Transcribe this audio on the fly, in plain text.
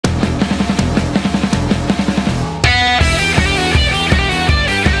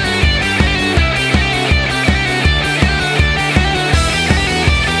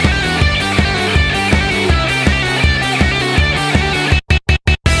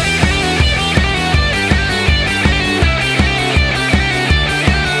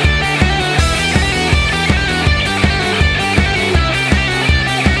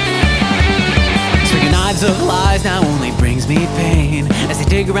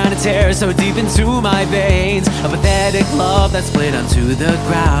around and tear so deep into my veins. A pathetic love that split onto the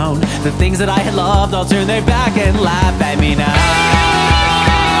ground. The things that I had loved all turn their back and laugh at me now.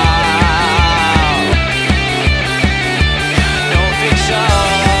 No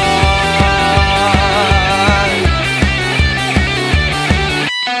fiction.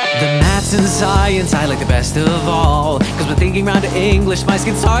 The maths and science I like the best of all, cause when thinking round to English my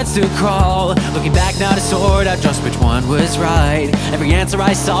skin starts to crawl. Looking back now to sort out just which one was right. Every answer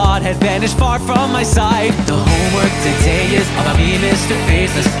I sought had vanished far from my sight. The homework today is about me, Mr.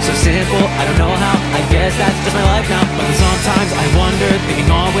 Faceless. So simple, I don't know how, I guess that's just my life now. But then sometimes I wonder,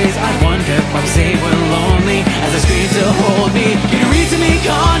 thinking always I wonder why we say we're lonely as I scream to hold me. Can you read to me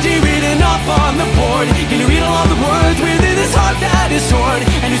kanji written up on the board? Can you read all of the words within this heart that is torn?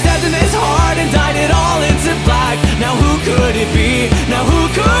 And who stepped in this heart and dyed it all into black? Now who could it be? Now who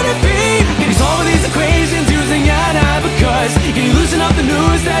could it be? Can you solve these equations using an abacus? Can you loosen up the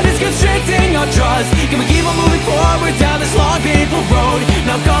news that is constricting our trust? Can we keep on moving forward down this long painful road?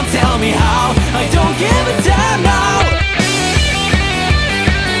 Now come tell me how. I don't give a damn now.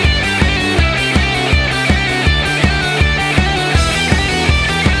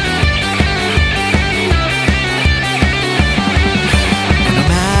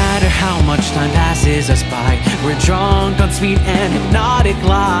 How much time passes us by, we're drunk on sweet and hypnotic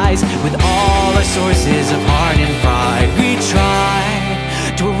lies. With all our sources of heart and pride, we try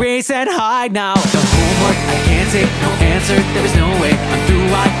to erase and hide now. The homework I can't take, no answer, there is no way. I'm through,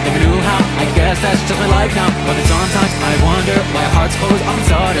 I never knew how, I guess that's just my life now. But then sometimes I wonder why our hearts close on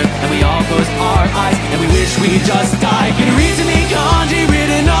stutter, and we all close our eyes, and we wish we just died. Can you read to me kanji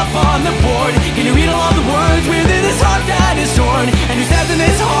written up on the board? Can you read all of the words within this heart that is torn? And you stepped in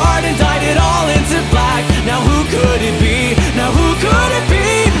this heart and dyed it all into black. Now who could it be? Now who could it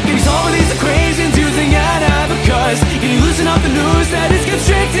be? Can you solve these equations using an abacus? Can you loosen up the news that is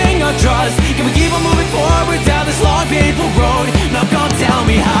constricting our trust? Can we keep on moving forward down this long painful road? Now come tell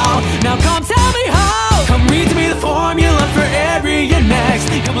me how. Now come tell me how. Come read to me the formula for area next.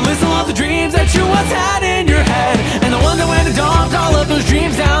 Come and listen to all the dreams that you once had in your head. And I wonder when it dumped all of those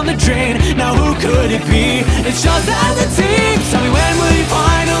dreams down the drain. Now who could it be? It's just as it seems. Tell me when will you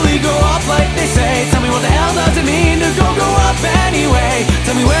finally grow up like they say? Tell me what the hell does it mean to grow up anyway?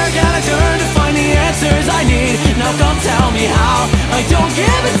 Tell me where can I turn to find the answers I need? Now come tell me how. I don't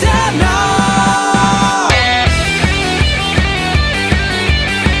give a damn.